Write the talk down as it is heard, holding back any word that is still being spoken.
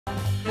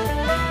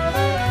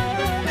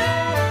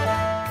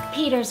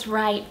Peter's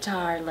right,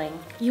 darling.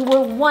 You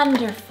were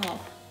wonderful.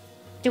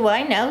 Do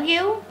I know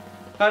you?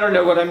 I don't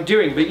know what I'm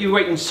doing, but you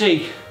wait and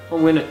see. I'll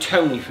win a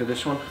Tony for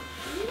this one.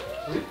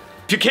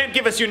 If you can't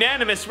give us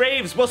unanimous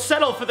raves, we'll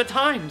settle for the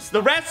times.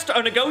 The rest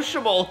are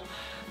negotiable.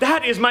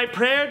 That is my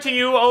prayer to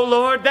you, O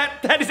Lord.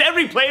 That is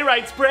every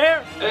playwright's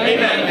prayer.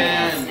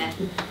 Amen.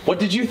 What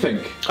did you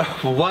think?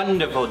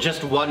 Wonderful,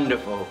 just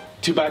wonderful.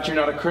 Too bad you're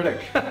not a critic.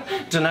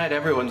 Tonight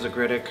everyone's a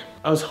critic.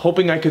 I was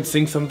hoping I could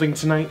sing something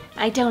tonight.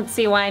 I don't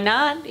see why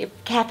not, if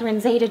Catherine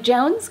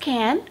Zeta-Jones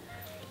can.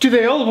 Do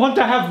they all want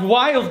to have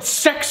wild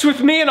sex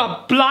with me and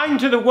are blind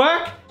to the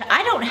work?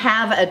 I don't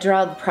have a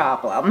drug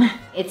problem.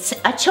 It's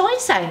a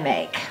choice I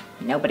make.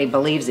 Nobody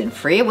believes in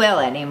free will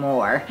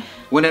anymore.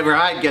 Whenever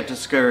I'd get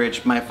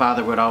discouraged, my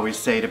father would always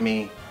say to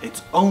me,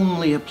 "It's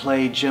only a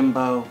play,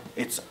 Jimbo.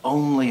 It's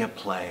only a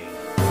play."